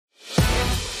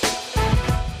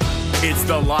It's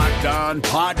the Locked On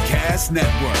Podcast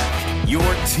Network, your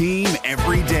team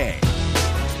every day.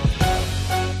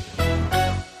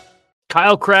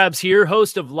 Kyle Krabs here,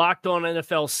 host of Locked On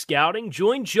NFL Scouting.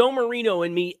 Join Joe Marino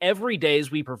and me every day as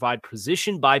we provide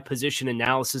position-by-position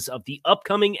analysis of the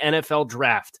upcoming NFL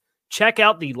Draft. Check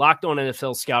out the Locked On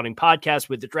NFL Scouting podcast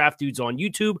with the Draft Dudes on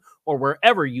YouTube or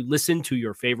wherever you listen to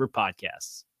your favorite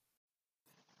podcasts.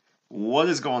 What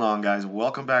is going on, guys?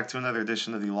 Welcome back to another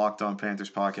edition of the Locked On Panthers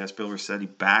podcast. Bill Rossetti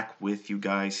back with you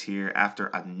guys here after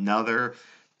another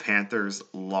Panthers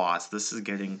loss. This is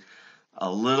getting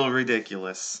a little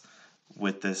ridiculous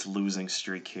with this losing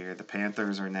streak here. The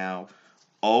Panthers are now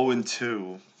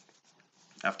 0-2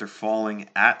 after falling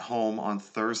at home on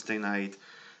Thursday night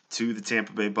to the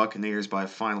Tampa Bay Buccaneers by a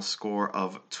final score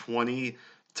of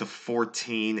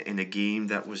 20-14 in a game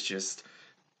that was just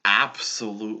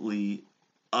absolutely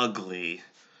ugly,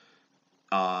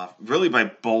 really by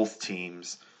both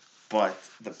teams, but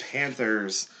the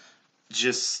Panthers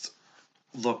just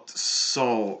looked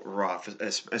so rough,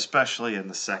 especially in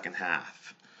the second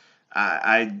half.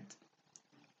 I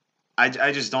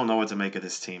just don't know what to make of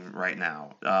this team right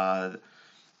now.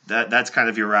 That's kind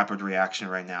of your rapid reaction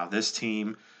right now. This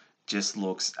team just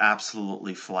looks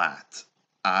absolutely flat.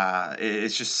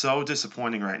 It's just so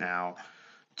disappointing right now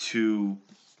to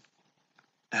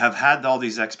have had all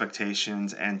these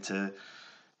expectations and to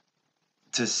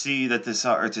see that this,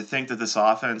 or to think that this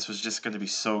offense was just going to be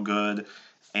so good,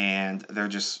 and they've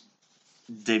just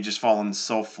fallen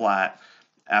so flat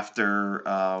after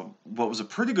what was a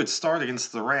pretty good start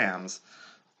against the Rams,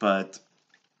 but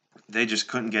they just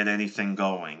couldn't get anything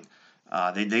going.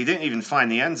 They didn't even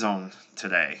find the end zone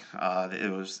today.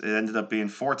 It ended up being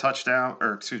 4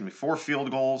 field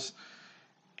goals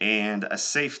and a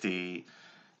safety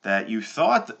that you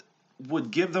thought would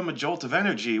give them a jolt of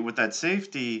energy with that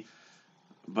safety,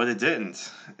 but it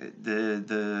didn't.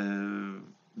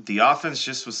 The offense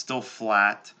just was still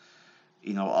flat.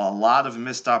 You know, a lot of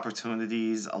missed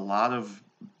opportunities, a lot of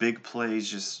big plays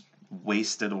just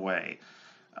wasted away.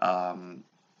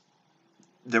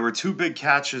 There were 2 big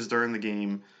catches during the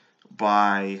game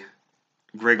by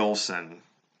Greg Olsen,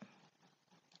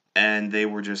 and they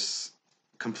were just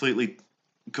completely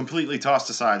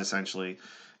tossed aside, essentially,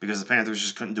 because the Panthers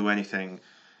just couldn't do anything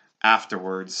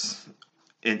afterwards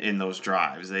in those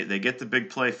drives. They get the big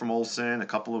play from Olsen, a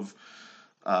couple of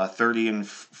 30 and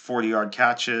 40-yard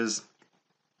catches,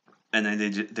 and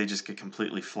then they just get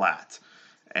completely flat.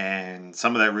 And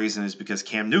some of that reason is because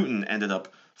Cam Newton ended up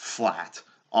flat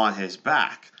on his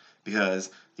back because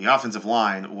the offensive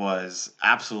line was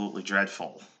absolutely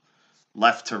dreadful.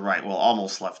 Left to right, well,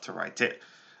 almost left to right. It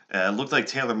looked like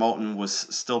Taylor Moton was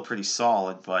still pretty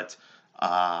solid, but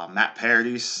Matt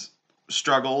Paradis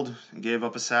struggled and gave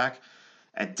up a sack.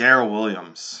 And Darrell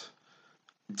Williams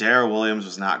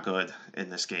was not good in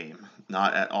this game.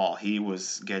 Not at all. He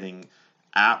was getting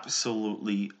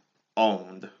absolutely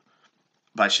owned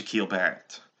by Shaquille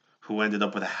Barrett, who ended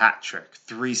up with a hat trick,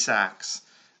 3 sacks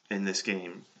in this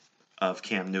game of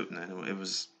Cam Newton. And it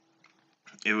was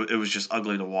just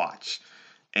ugly to watch.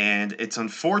 And it's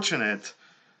unfortunate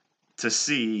to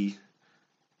see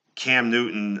Cam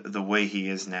Newton the way he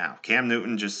is now. Cam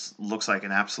Newton just looks like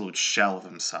an absolute shell of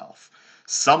himself.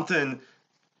 Something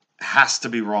has to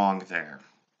be wrong there.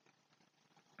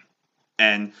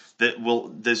 And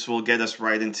this will get us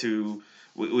right into,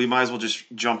 we might as well just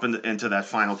jump into that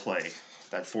final play,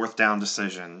 that 4th down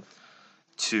decision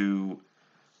to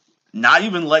not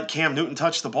even let Cam Newton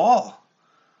touch the ball.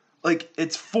 Like,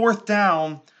 it's 4th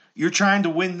down, you're trying to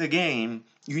win the game,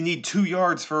 you need 2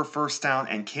 yards for a first down,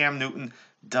 and Cam Newton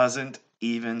doesn't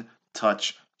even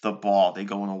touch the ball. They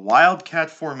go in a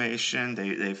wildcat formation. They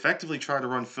effectively try to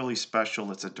run Philly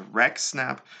special. It's a direct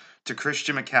snap to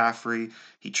Christian McCaffrey.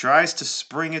 He tries to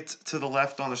spring it to the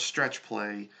left on a stretch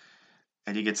play,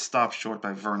 and he gets stopped short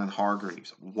by Vernon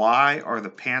Hargreaves. Why are the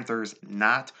Panthers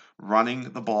not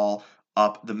running the ball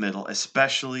up the middle,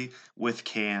 especially with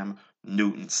Cam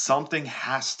Newton? Something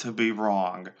has to be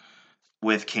wrong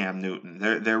with Cam Newton.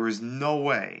 There is no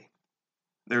way.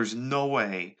 There's no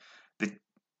way that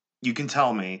you can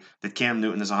tell me that Cam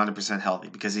Newton is 100% healthy,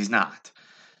 because he's not.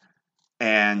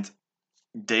 And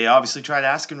they obviously tried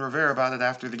asking Rivera about it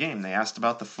after the game. They asked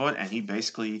about the foot, and he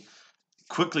basically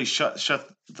quickly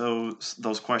shut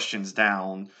those questions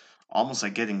down, almost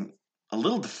like getting a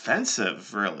little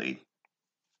defensive, really,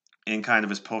 in kind of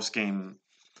his post-game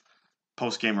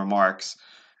remarks.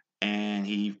 And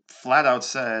he flat out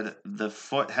said the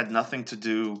foot had nothing to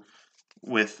do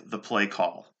with the play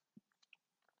call.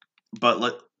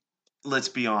 But let's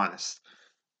be honest.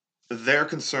 They're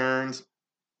concerned.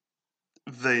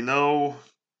 They know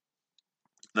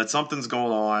that something's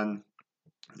going on.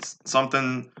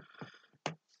 Something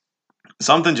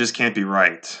just can't be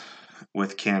right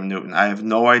with Cam Newton. I have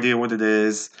no idea what it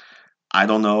is. I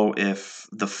don't know if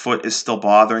the foot is still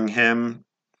bothering him,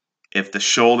 if the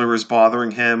shoulder is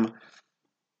bothering him,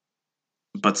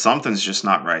 but something's just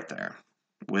not right there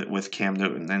with Cam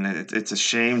Newton. And it's a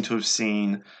shame to have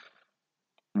seen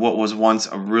what was once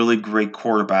a really great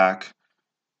quarterback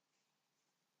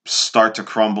start to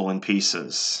crumble in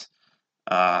pieces.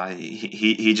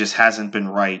 He just hasn't been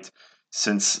right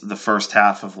since the first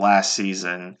half of last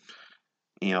season.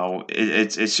 You know,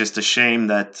 it's just a shame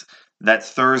that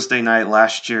Thursday night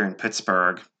last year in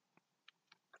Pittsburgh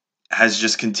has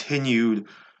just continued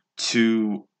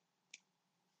to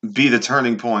be the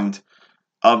turning point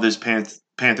of this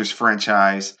Panthers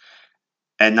franchise,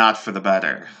 and not for the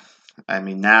better. I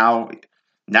mean, now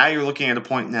you're looking at a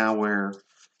point now where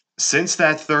since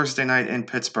that Thursday night in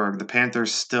Pittsburgh, the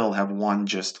Panthers still have won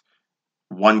just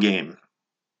one game.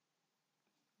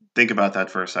 Think about that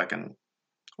for a second.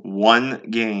 One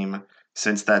game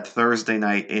since that Thursday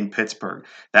night in Pittsburgh.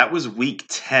 That was week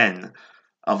 10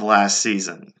 of last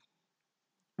season.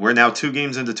 We're now 2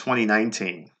 games into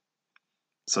 2019.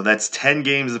 So that's 10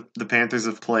 games the Panthers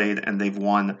have played, and they've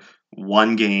won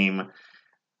one game.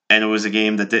 And it was a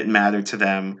game that didn't matter to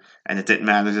them, and it didn't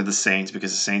matter to the Saints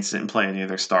because the Saints didn't play any of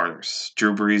their starters.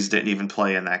 Drew Brees didn't even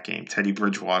play in that game. Teddy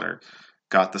Bridgewater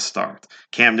got the start.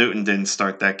 Cam Newton didn't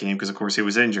start that game because, of course, he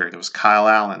was injured. It was Kyle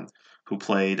Allen who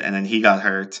played, and then he got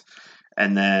hurt.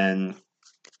 And then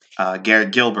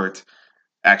Garrett Gilbert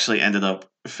actually ended up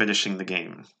finishing the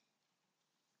game.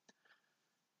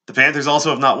 The Panthers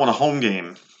also have not won a home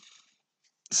game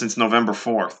since November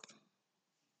 4th.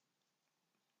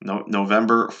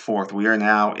 November 4th. We are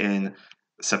now in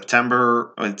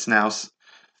September. It's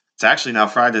actually now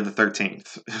Friday the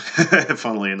 13th,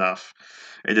 funnily enough.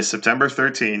 It is September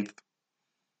 13th,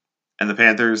 and the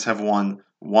Panthers have won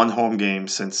one home game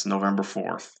since November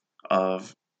 4th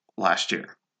of last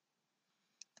year.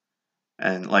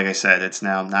 And like I said, it's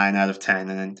now 9 out of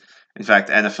 10. And in fact,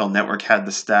 NFL Network had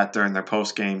the stat during their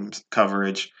post-game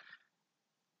coverage.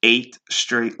 8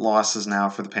 straight losses now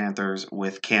for the Panthers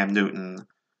with Cam Newton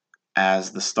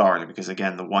as the starter. Because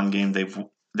again, the one game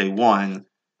they won,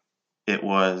 it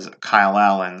was Kyle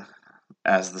Allen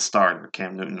as the starter.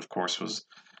 Cam Newton, of course, was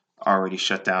already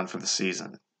shut down for the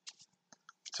season.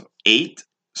 So 8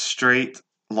 straight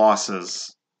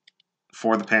losses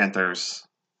for the Panthers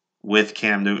with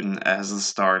Cam Newton as the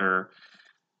starter.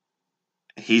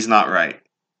 He's not right.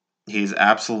 He's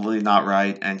absolutely not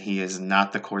right, and he is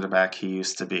not the quarterback he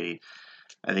used to be.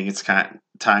 I think it's kind of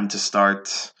time to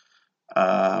start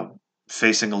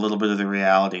facing a little bit of the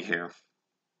reality here.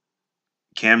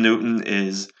 Cam Newton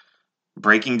is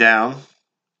breaking down.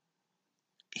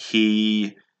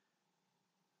 He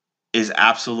is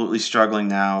absolutely struggling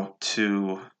now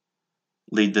to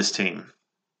lead this team.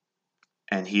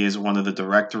 And he is one of the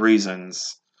direct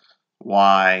reasons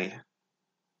why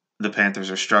the Panthers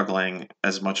are struggling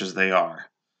as much as they are.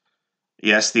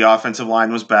 Yes, the offensive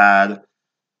line was bad.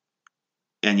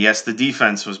 And yes, the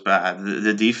defense was bad.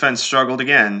 The defense struggled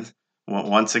again.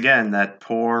 Once again, that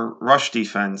poor rush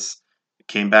defense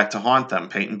came back to haunt them.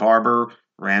 Peyton Barber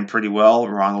ran pretty well.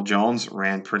 Ronald Jones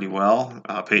ran pretty well.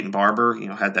 Peyton Barber,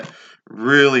 had that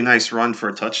really nice run for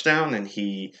a touchdown, and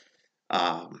he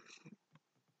had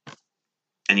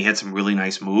some really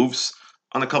nice moves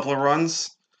on a couple of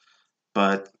runs.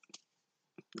 But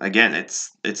again,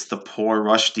 it's the poor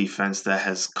rush defense that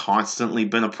has constantly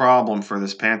been a problem for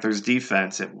this Panthers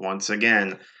defense. It once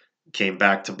again came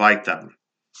back to bite them.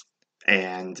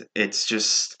 And it's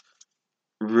just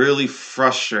really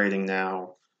frustrating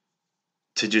now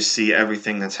to just see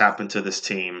everything that's happened to this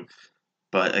team.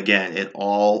 But again, it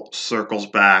all circles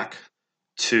back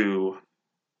to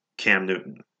Cam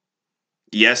Newton.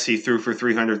 Yes, he threw for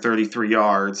 333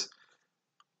 yards,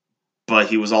 but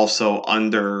he was also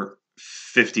under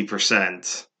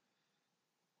 50%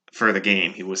 for the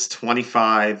game. He was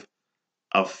 25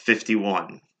 of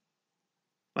 51.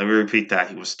 Let me repeat that.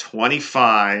 He was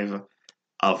 25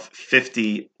 of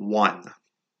 51.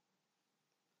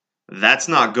 That's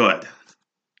not good.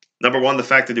 Number one, the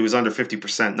fact that he was under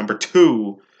 50%. Number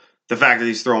two, the fact that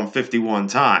he's thrown 51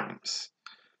 times.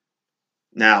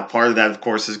 Now, part of that, of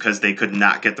course, is because they could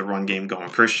not get the run game going.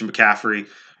 Christian McCaffrey,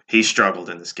 he struggled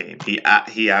in this game.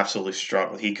 He absolutely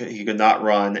struggled. He could not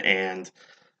run, and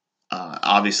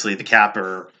obviously the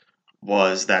capper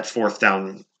was that 4th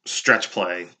down stretch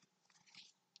play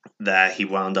that he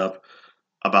wound up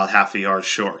about half a yard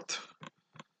short.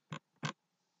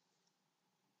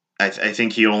 I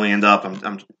think he only ended up,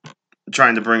 I'm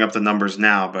trying to bring up the numbers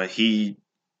now, but he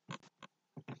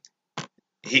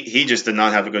he just did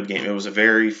not have a good game. It was a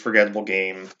very forgettable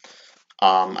game.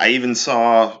 I even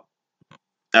saw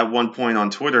at one point on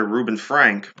Twitter, Ruben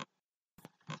Frank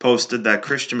posted that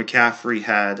Christian McCaffrey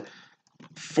had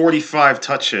 45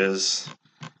 touches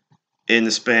in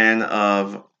the span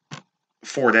of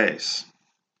 4 days.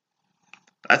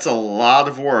 That's a lot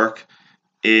of work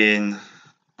in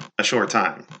a short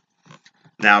time.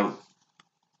 Now,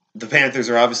 the Panthers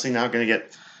are obviously now going to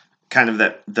get kind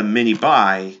of the mini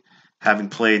bye, having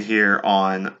played here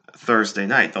on Thursday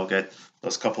night. They'll get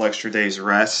those couple extra days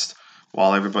rest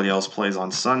while everybody else plays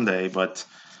on Sunday. But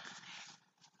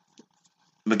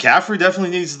McCaffrey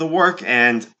definitely needs the work,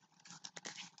 and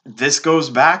this goes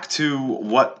back to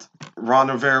what Ron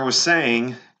Rivera was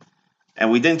saying,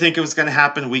 and we didn't think it was going to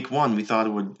happen week one. We thought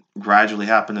it would gradually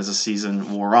happen as the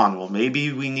season wore on. Well,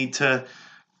 maybe we need to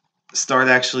start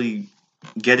actually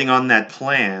getting on that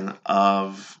plan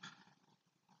of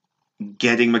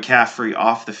getting McCaffrey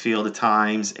off the field at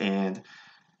times and,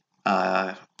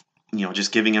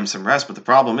 just giving him some rest. But the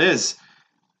problem is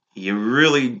you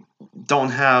really don't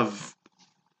have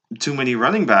too many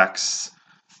running backs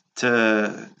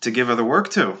to give other work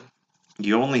to.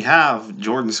 You only have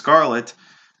Jordan Scarlett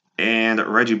and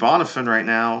Reggie Bonifant right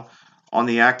now on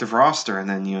the active roster, and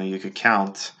then you could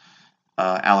count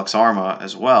Alex Arma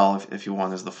as well if you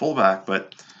want as the fullback.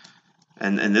 But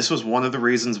and this was one of the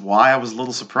reasons why I was a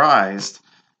little surprised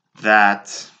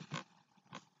that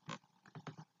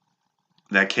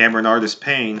Cameron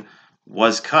Artis-Payne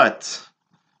was cut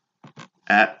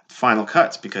at final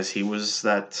cuts, because he was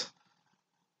their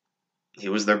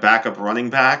backup running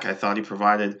back. I thought he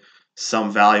provided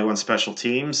some value on special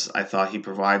teams. I thought he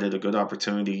provided a good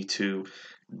opportunity to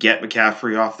get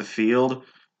McCaffrey off the field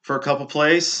for a couple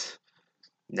plays.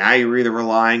 Now you're either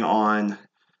relying on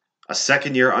a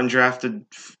second-year undrafted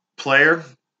player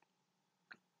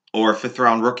or a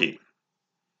fifth-round rookie.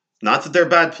 Not that they're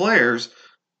bad players,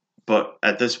 but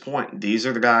at this point, these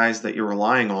are the guys that you're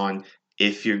relying on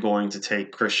if you're going to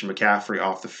take Christian McCaffrey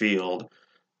off the field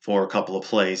for a couple of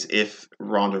plays, if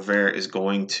Ron Rivera is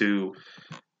going to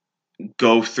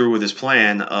go through with his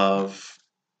plan of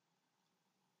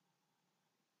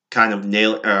kind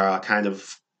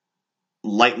of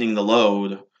lightening the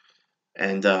load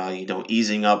and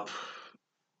easing up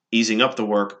the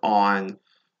work on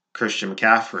Christian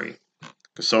McCaffrey.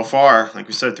 Because so far, like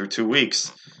we said, through 2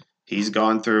 weeks, he's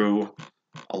gone through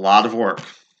a lot of work,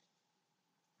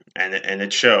 and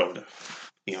it showed.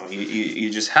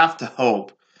 You just have to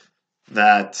hope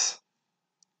that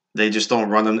they just don't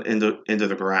run him into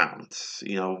the ground.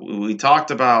 We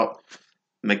talked about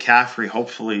McCaffrey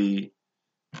hopefully,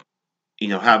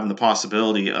 having the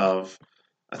possibility of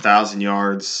 1,000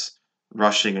 yards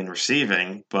rushing and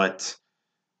receiving, but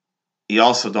you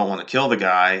also don't want to kill the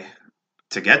guy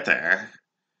to get there.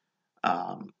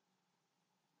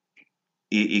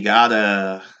 You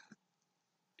gotta.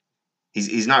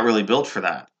 He's not really built for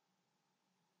that.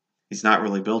 He's not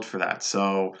really built for that.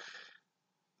 So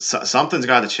something's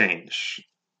got to change,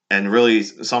 and really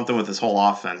something with this whole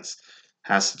offense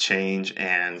has to change.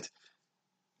 And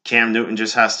Cam Newton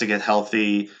just has to get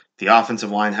healthy. The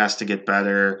offensive line has to get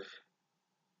better.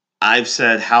 I've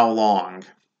said how long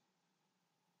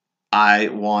I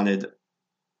would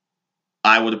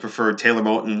have preferred Taylor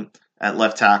Moton at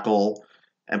left tackle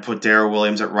and put Darrell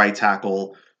Williams at right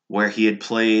tackle, where he had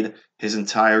played his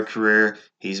entire career.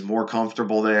 He's more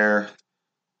comfortable there.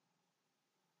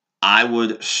 I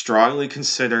would strongly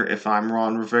consider, if I'm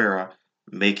Ron Rivera,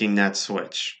 making that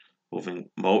switch. Moving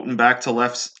Moton back to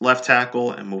left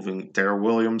tackle and moving Darrell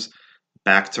Williams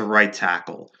back to right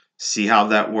tackle. See how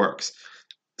that works.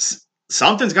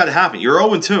 Something's got to happen. You're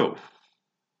 0-2.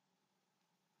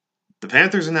 The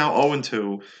Panthers are now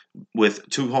 0-2 with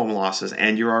 2 home losses,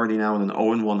 and you're already now in an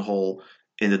 0-1 hole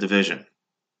in the division.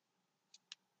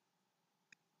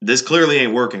 This clearly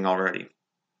ain't working already.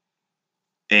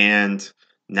 And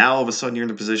now all of a sudden you're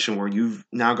in a position where you've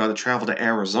now got to travel to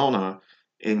Arizona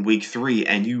in week 3,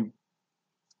 and you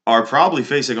are probably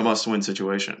facing a must-win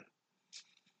situation.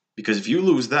 Because if you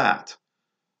lose that,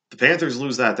 the Panthers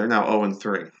lose that, they're now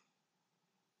 0-3.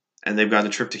 And they've got a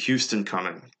trip to Houston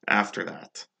coming after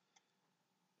that.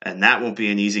 And that won't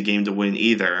be an easy game to win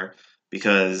either,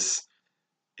 because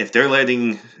if they're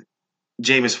letting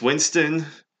Jameis Winston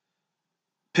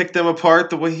pick them apart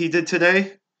the way he did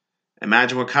today,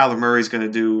 imagine what Kyler Murray's going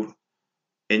to do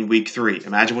in week 3.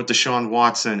 Imagine what Deshaun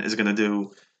Watson is going to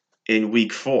do in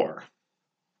week 4.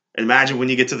 Imagine when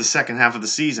you get to the second half of the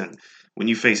season, when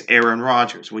you face Aaron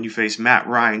Rodgers, when you face Matt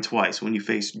Ryan twice, when you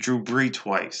face Drew Brees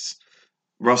twice,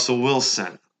 Russell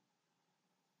Wilson.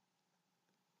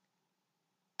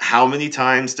 How many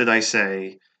times did I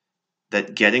say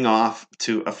that getting off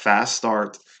to a fast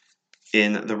start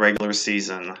in the regular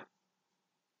season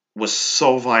was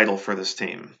so vital for this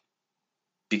team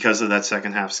because of that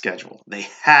second half schedule. They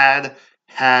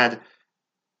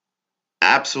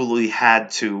absolutely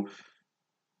had to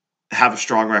have a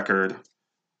strong record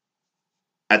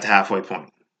at the halfway point,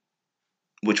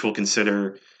 which we'll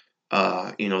consider,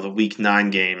 the Week 9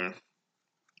 game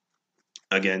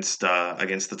against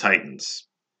the Titans,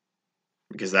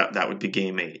 because that would be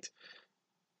Game 8.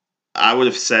 I would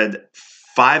have said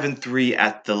 5-3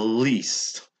 at the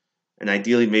least, and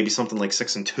ideally maybe something like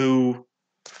 6-2,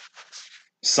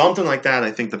 something like that.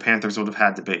 I think the Panthers would have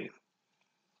had to be.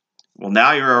 Well,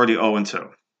 now you're already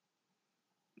 0-2.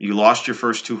 You lost your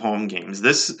first 2 home games.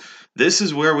 This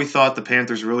is where we thought the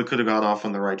Panthers really could have got off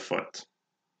on the right foot.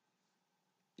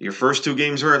 Your first 2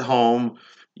 games are at home.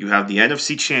 You have the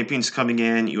NFC champions coming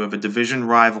in. You have a division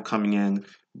rival coming in,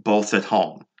 both at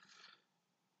home.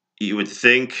 You would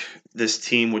think this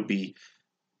team would be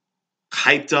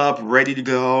hyped up, ready to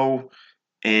go,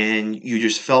 and you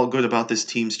just felt good about this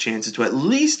team's chances to at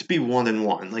least be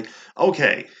 1-1. Like,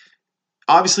 okay,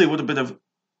 obviously it would have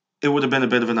been a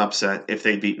bit of an upset if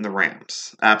they'd beaten the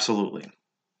Rams. Absolutely.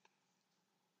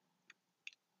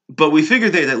 But we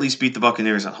figured they'd at least beat the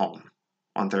Buccaneers at home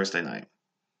on Thursday night.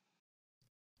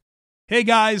 Hey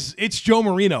guys, it's Joe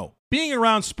Marino. Being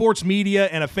around sports media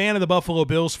and a fan of the Buffalo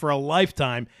Bills for a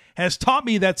lifetime has taught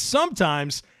me that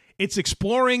sometimes it's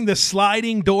exploring the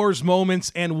sliding doors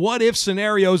moments and what-if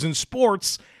scenarios in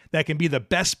sports that can be the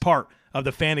best part of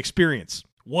the fan experience.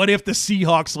 What if the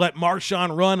Seahawks let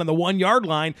Marshawn run on the 1-yard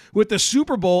line with the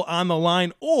Super Bowl on the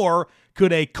line? Or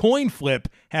could a coin flip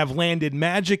have landed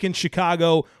Magic in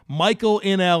Chicago, Michael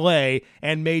in LA,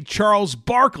 and made Charles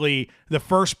Barkley the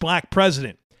first black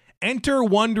president? Enter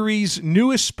Wondery's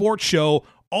newest sports show,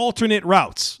 Alternate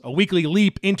Routes, a weekly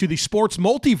leap into the sports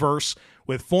multiverse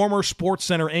with former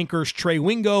SportsCenter anchors Trey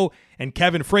Wingo and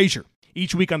Kevin Frazier.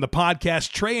 Each week on the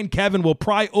podcast, Trey and Kevin will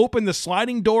pry open the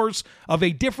sliding doors of a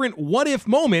different what-if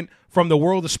moment from the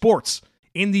world of sports.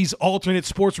 In these alternate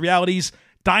sports realities,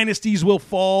 dynasties will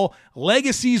fall,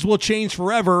 legacies will change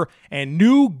forever, and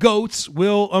new GOATs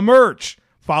will emerge.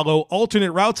 Follow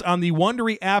Alternate Routes on the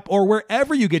Wondery app or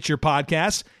wherever you get your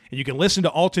podcasts, and you can listen to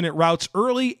Alternate Routes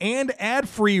early and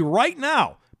ad-free right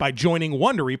now by joining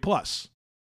Wondery Plus.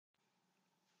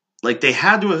 Like, they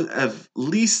had to have at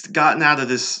least gotten out of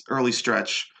this early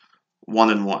stretch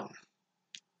 1-1.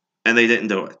 And they didn't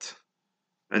do it.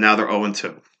 And now they're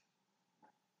 0-2.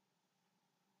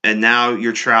 And now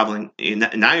you're traveling.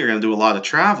 Now you're going to do a lot of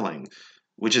traveling,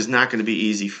 which is not going to be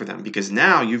easy for them. Because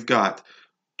now you've got a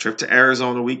trip to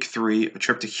Arizona week 3, a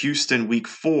trip to Houston week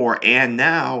 4, and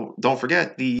now, don't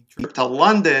forget, the trip to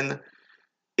London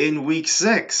in week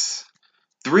 6.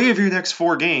 3 of your next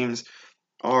 4 games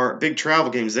are big travel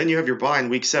games. Then you have your bye in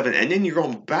week 7, and then you're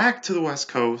going back to the West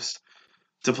Coast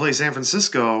to play San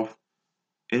Francisco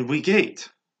in week 8.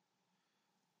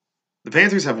 The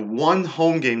Panthers have 1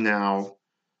 home game now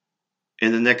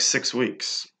in the next 6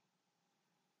 weeks.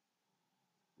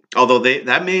 Although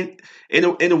that may,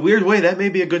 in a weird way, that may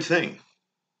be a good thing,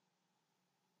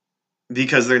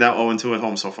 because they're now 0-2 at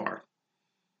home so far.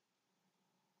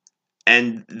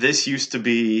 And this used to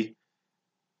be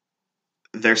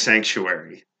their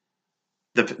sanctuary.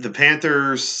 The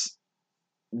Panthers,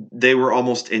 they were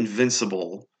almost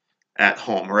invincible at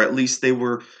home, or at least they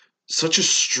were such a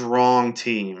strong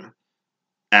team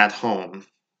at home.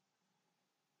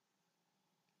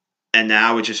 And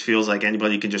now it just feels like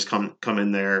anybody can just come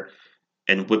in there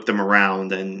and whip them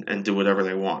around and do whatever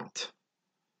they want.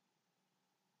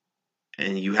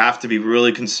 And you have to be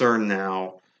really concerned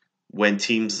now when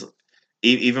teams,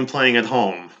 even playing at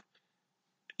home,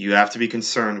 you have to be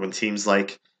concerned when teams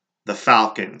like the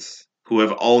Falcons, who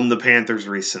have owned the Panthers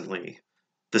recently,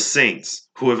 the Saints,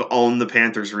 who have owned the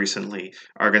Panthers recently,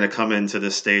 are going to come into the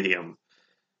stadium.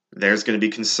 There's going to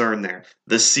be concern there.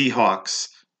 The Seahawks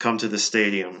come to the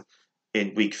stadium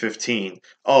in week 15.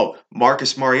 Oh,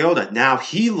 Marcus Mariota, now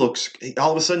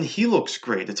all of a sudden he looks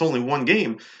great. It's only 1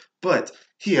 game, but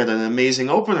he had an amazing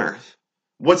opener.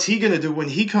 What's he going to do when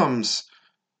he comes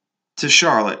to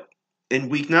Charlotte in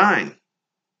week 9?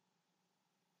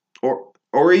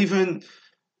 Or even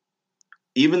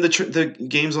the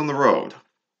games on the road.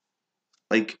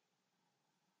 Like,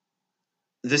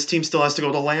 this team still has to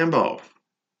go to Lambeau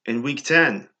in week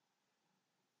 10.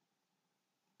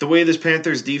 The way this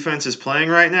Panthers defense is playing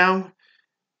right now,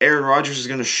 Aaron Rodgers is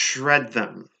going to shred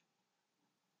them.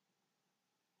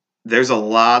 There's a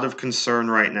lot of concern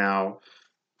right now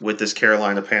with this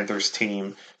Carolina Panthers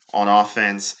team on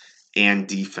offense and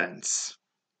defense.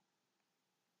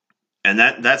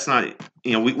 And that's not,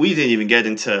 we didn't even get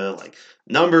into like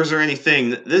numbers or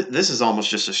anything. This is almost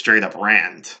just a straight up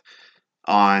rant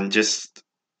on just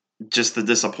the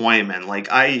disappointment. Like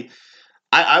I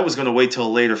was going to wait till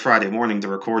later Friday morning to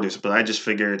record this, but I just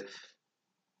figured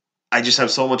I just have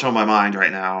so much on my mind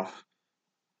right now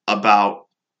about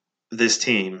this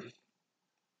team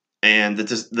and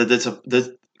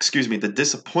the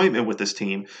disappointment with this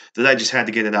team that I just had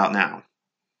to get it out now.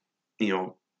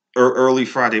 Early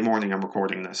Friday morning, I'm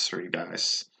recording this for you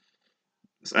guys,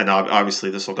 and obviously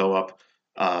this will go up,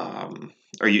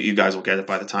 or you guys will get it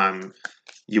by the time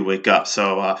you wake up.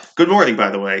 So, good morning, by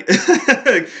the way.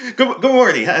 good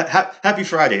morning. Happy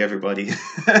Friday, everybody.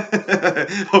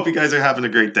 Hope you guys are having a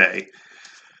great day.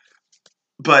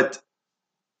 But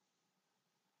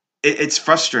it's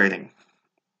frustrating.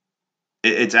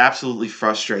 It's absolutely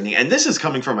frustrating. And this is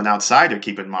coming from an outsider,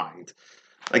 keep in mind.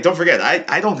 Like, don't forget,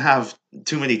 I don't have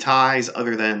too many ties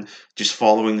other than just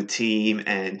following the team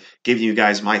and giving you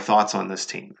guys my thoughts on this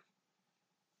team.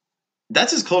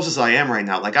 That's as close as I am right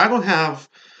now. Like, I don't have,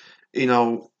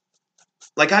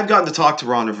 like, I've gotten to talk to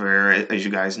Ron Rivera, as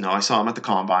you guys know. I saw him at the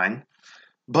Combine.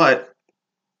 But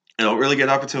I don't really get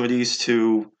opportunities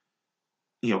to,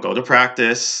 go to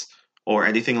practice or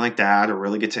anything like that, or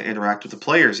really get to interact with the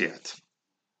players yet.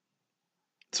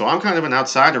 So I'm kind of an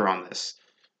outsider on this.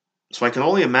 So I can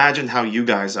only imagine how you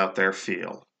guys out there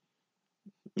feel.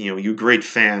 You great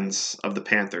fans of the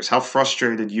Panthers, how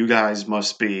frustrated you guys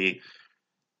must be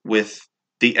with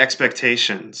the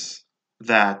expectations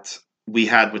that we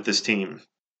had with this team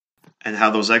and how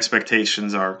those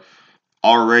expectations are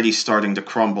already starting to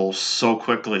crumble so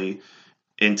quickly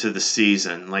into the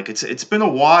season. Like it's been a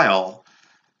while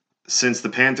since the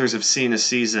Panthers have seen a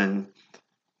season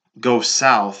go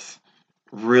south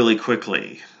really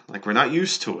quickly. Like, we're not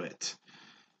used to it.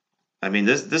 I mean,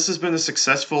 this has been a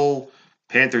successful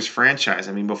Panthers franchise.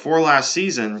 I mean, before last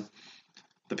season,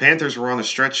 the Panthers were on a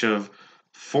stretch of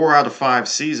 4 out of 5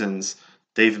 seasons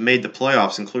they've made the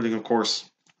playoffs, including, of course,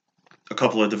 a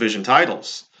couple of division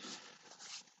titles.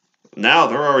 Now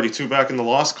they're already 2 back in the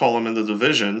loss column in the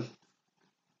division.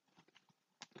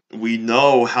 We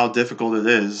know how difficult it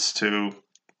is to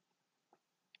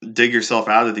dig yourself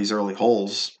out of these early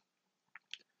holes.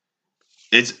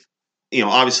 It's,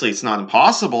 obviously it's not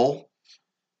impossible.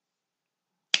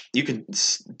 You can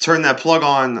turn that plug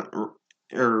on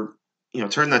or,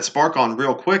 turn that spark on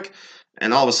real quick,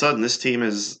 and all of a sudden this team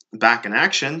is back in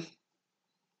action.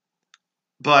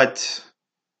 But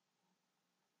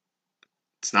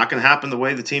it's not going to happen the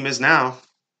way the team is now.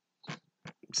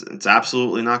 It's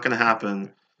absolutely not going to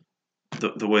happen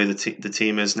the way the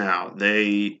team is now.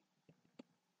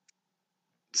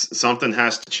 Something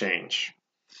has to change.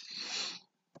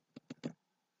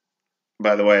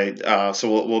 By the way,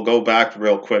 so we'll go back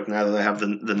real quick now that I have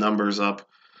the numbers up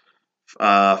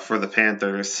for the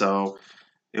Panthers. So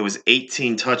it was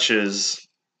 18 touches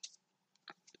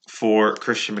for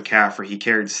Christian McCaffrey. He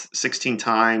carried 16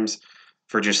 times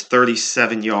for just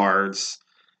 37 yards,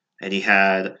 and he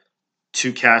had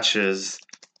 2 catches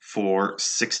for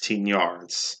 16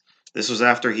 yards. This was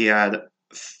after he had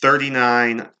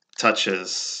 29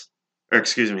 touches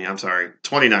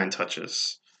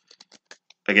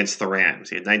against the Rams.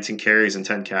 He had 19 carries and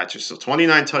 10 catches. So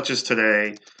 29 touches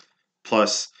today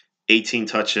plus 18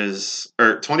 touches,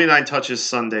 or 29 touches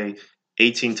Sunday,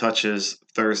 18 touches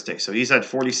Thursday. So he's had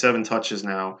 47 touches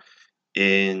now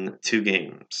in 2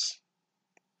 games.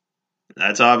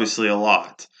 That's obviously a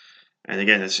lot. And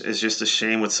again, it's just a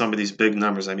shame with some of these big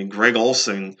numbers. I mean, Greg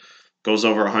Olsen goes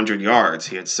over 100 yards.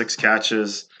 He had 6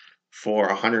 catches for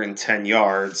 110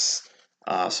 yards.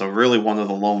 So really one of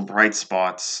the lone bright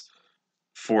spots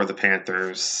for the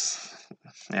Panthers.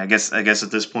 I guess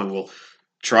at this point we'll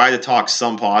try to talk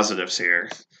some positives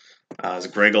here. As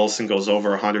Greg Olsen goes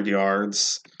over 100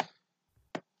 yards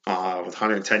with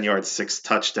 110 yards, 6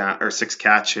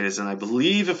 catches, and I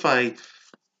believe if I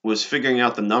was figuring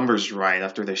out the numbers right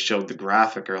after they showed the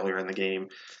graphic earlier in the game,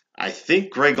 I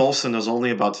think Greg Olsen is only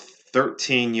about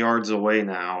 13 yards away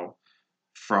now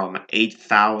from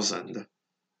 8,000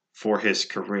 for his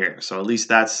career. So at least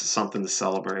that's something to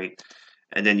celebrate.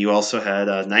 And then you also had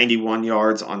 91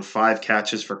 yards on 5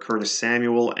 catches for Curtis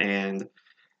Samuel and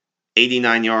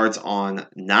 89 yards on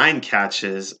 9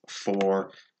 catches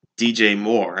for DJ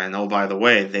Moore. And oh, by the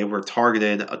way, they were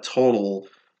targeted a total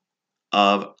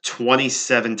of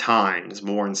 27 times,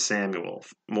 Moore and Samuel.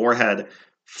 Moore had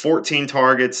 14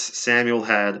 targets. Samuel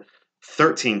had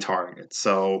 13 targets.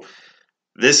 So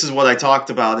this is what I talked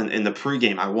about in the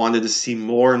pregame. I wanted to see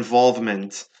more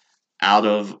involvement out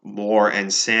of Moore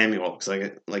and Samuel.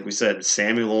 Because like we said,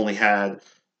 Samuel only had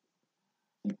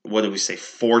what did we say,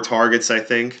 4 targets, I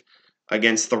think,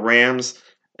 against the Rams.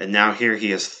 And now here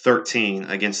he has 13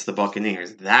 against the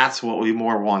Buccaneers. That's what we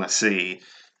more want to see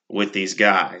with these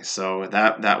guys. So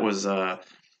that was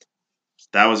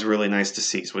really nice to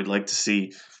see. So we'd like to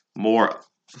see more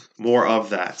of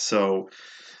that. So,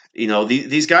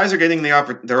 these guys are getting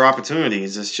their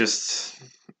opportunities. It's just,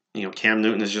 Cam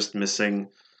Newton is just missing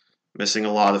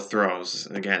a lot of throws.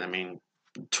 Again, I mean,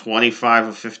 25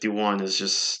 of 51 is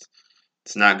just,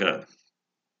 it's not good.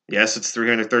 Yes, it's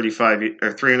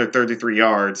 333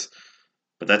 yards,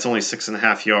 but that's only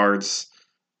 6.5 yards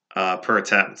per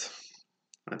attempt.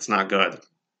 That's not good.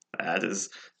 That is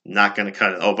not going to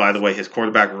cut it. Oh, by the way, his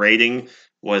quarterback rating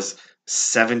was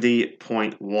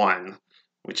 70.1,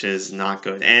 which is not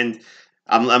good. And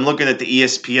I'm looking at the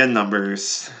ESPN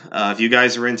numbers. If you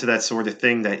guys are into that sort of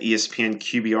thing, that ESPN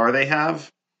QBR they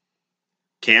have,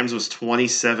 Cam's was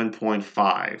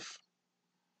 27.5.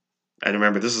 And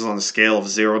remember, this is on a scale of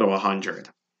 0 to 100.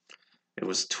 It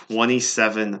was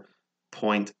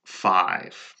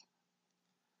 27.5.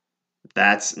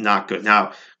 That's not good.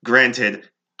 Now, granted,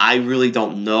 I really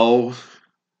don't know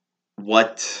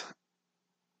what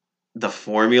the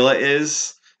formula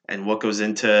is and what goes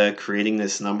into creating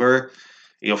this number.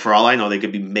 For all I know, they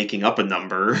could be making up a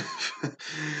number.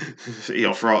 They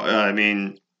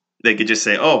could just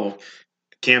say, "Oh,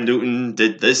 Cam Newton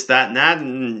did this, that, and that,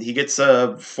 and he gets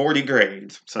a 40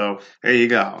 grade." So there you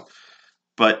go.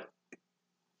 But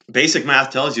basic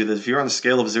math tells you that if you're on a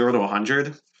scale of 0 to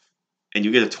 100 and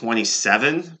you get a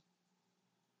 27,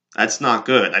 that's not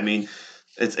good. I mean,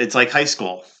 it's like high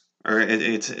school, or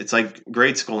it's like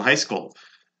grade school and high school.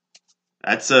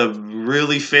 That's a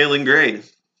really failing grade.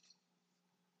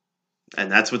 And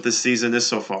that's what this season is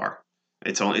so far.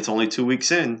 It's only 2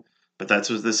 weeks in, but that's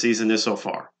what this season is so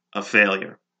far. A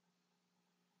failure.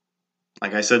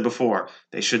 Like I said before,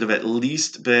 they should have at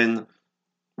least been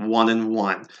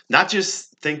 1-1. Not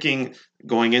just thinking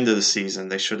going into the season,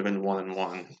 they should have been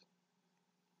 1-1.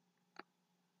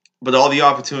 But all the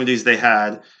opportunities they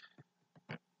had,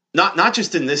 not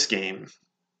just in this game,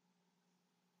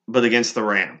 but against the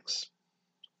Rams.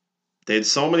 They had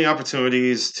so many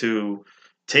opportunities to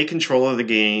take control of the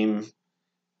game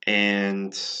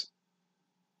and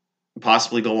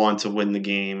possibly go on to win the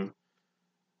game.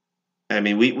 I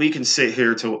mean, we can sit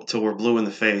here till we're blue in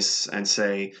the face and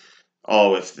say,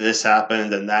 "Oh, if this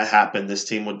happened and that happened, this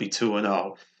team would be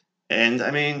 2-0." And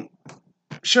I mean,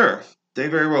 sure, they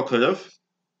very well could have.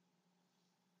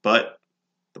 But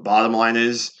the bottom line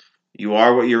is, you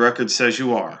are what your record says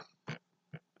you are.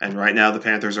 And right now, the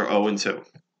Panthers are 0-2.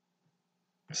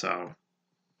 So,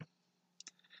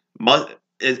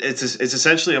 it's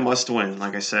essentially a must-win,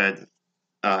 like I said,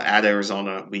 at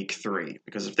Arizona week 3.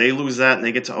 Because if they lose that and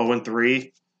they get to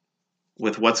 0-3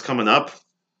 with what's coming up,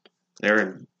 they're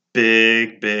in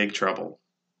big trouble.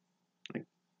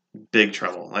 Big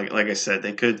trouble. Like I said,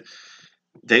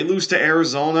 they lose to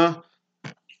Arizona,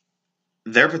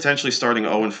 they're potentially starting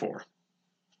 0-4.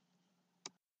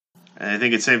 And I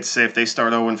think it's safe to say if they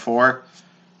start 0-4,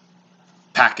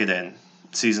 pack it in.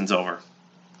 Season's over.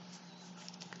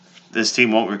 This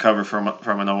team won't recover from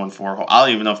an 0-4 hole. I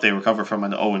don't even know if they recover from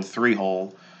an 0-3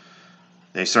 hole.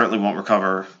 They certainly won't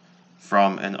recover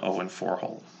from an 0-4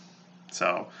 hole.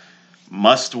 So,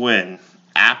 must win.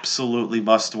 Absolutely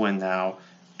must win now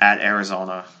at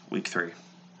Arizona week 3.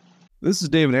 This is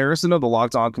David Harrison of the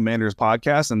Locked On Commanders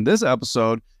podcast, and this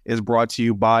episode is brought to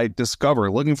you by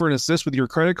Discover. Looking for an assist with your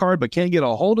credit card but can't get a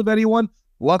hold of anyone?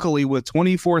 Luckily, with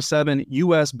 24/7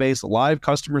 U.S.-based live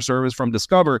customer service from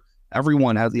Discover,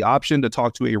 everyone has the option to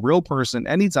talk to a real person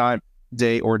anytime,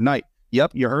 day or night.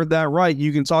 Yep, you heard that right.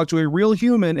 You can talk to a real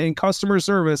human in customer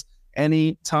service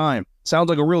anytime. Sounds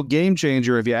like a real game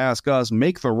changer if you ask us.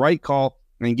 Make the right call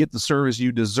and get the service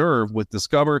you deserve with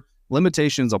Discover.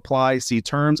 Limitations apply. See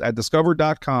terms at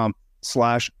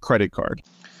discover.com/credit card.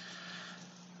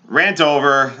 Rant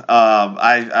over.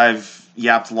 I've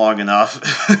yapped long enough.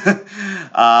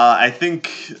 I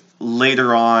think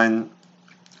later on,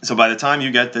 so by the time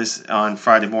you get this on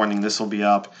Friday morning, this will be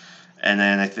up. And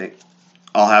then I think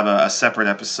I'll have a separate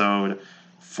episode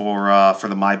for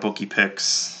the MyBookie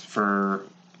picks for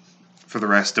the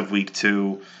rest of week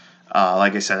 2.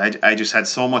 Like I said, I just had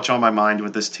so much on my mind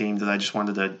with this team that I just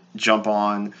wanted to jump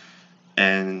on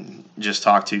and just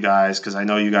talk to you guys because I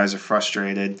know you guys are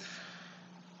frustrated.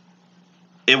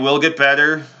 It will get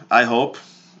better, I hope.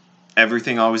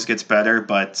 Everything always gets better,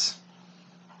 but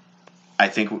I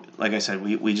think, like I said,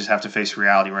 we just have to face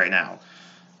reality right now.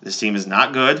 This team is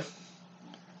not good,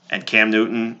 and Cam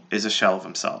Newton is a shell of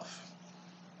himself.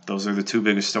 Those are the 2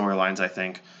 biggest storylines, I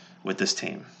think, with this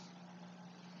team.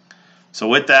 So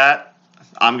with that,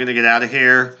 I'm going to get out of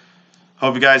here.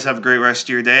 Hope you guys have a great rest of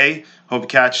your day. Hope you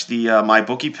catch the my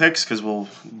bookie picks because we'll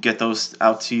get those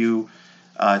out to you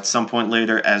at some point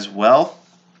later as well.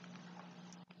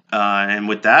 And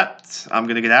with that, I'm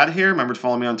going to get out of here. Remember to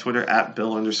follow me on Twitter at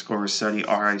Bill_Riccetti,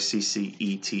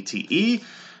 RICCETTE.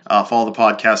 Follow the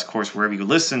podcast, of course, wherever you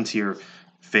listen to your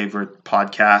favorite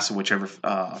podcasts, whichever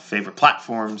favorite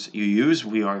platforms you use.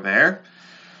 We are there.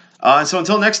 And so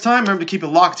until next time, remember to keep it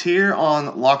locked here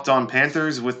on Locked On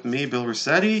Panthers with me, Bill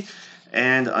Riccetti.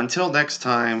 And until next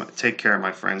time, take care,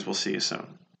 my friends. We'll see you soon.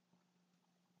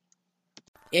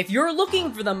 If you're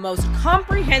looking for the most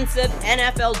comprehensive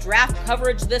NFL draft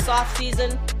coverage this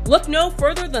offseason, look no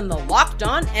further than the Locked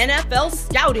On NFL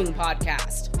Scouting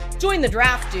Podcast. Join the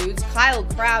draft dudes, Kyle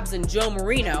Krabs and Joe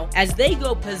Marino, as they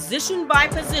go position by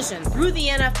position through the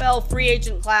NFL free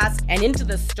agent class and into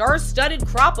the star-studded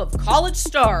crop of college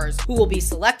stars who will be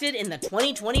selected in the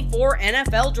 2024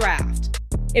 NFL Draft.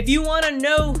 If you want to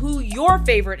know who your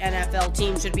favorite NFL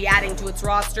team should be adding to its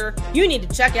roster, you need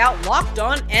to check out Locked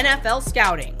On NFL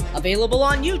Scouting, available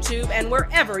on YouTube and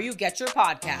wherever you get your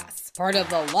podcasts. Part of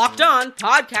the Locked On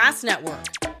Podcast Network,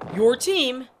 your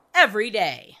team every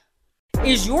day.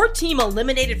 Is your team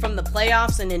eliminated from the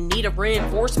playoffs and in need of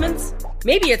reinforcements?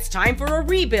 Maybe it's time for a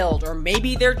rebuild, or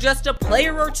maybe they're just a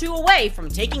player or two away from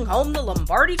taking home the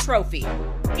Lombardi Trophy.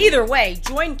 Either way,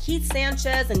 join Keith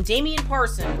Sanchez and Damian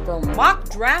Parson for Mock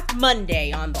Draft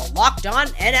Monday on the Locked On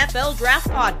NFL Draft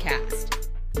Podcast.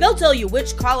 They'll tell you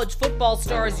which college football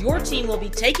stars your team will be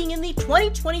taking in the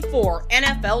 2024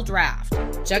 NFL Draft.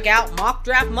 Check out Mock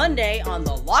Draft Monday on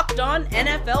the Locked On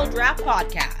NFL Draft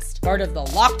Podcast, part of the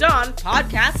Locked On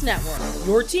Podcast Network,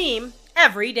 your team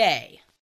every day.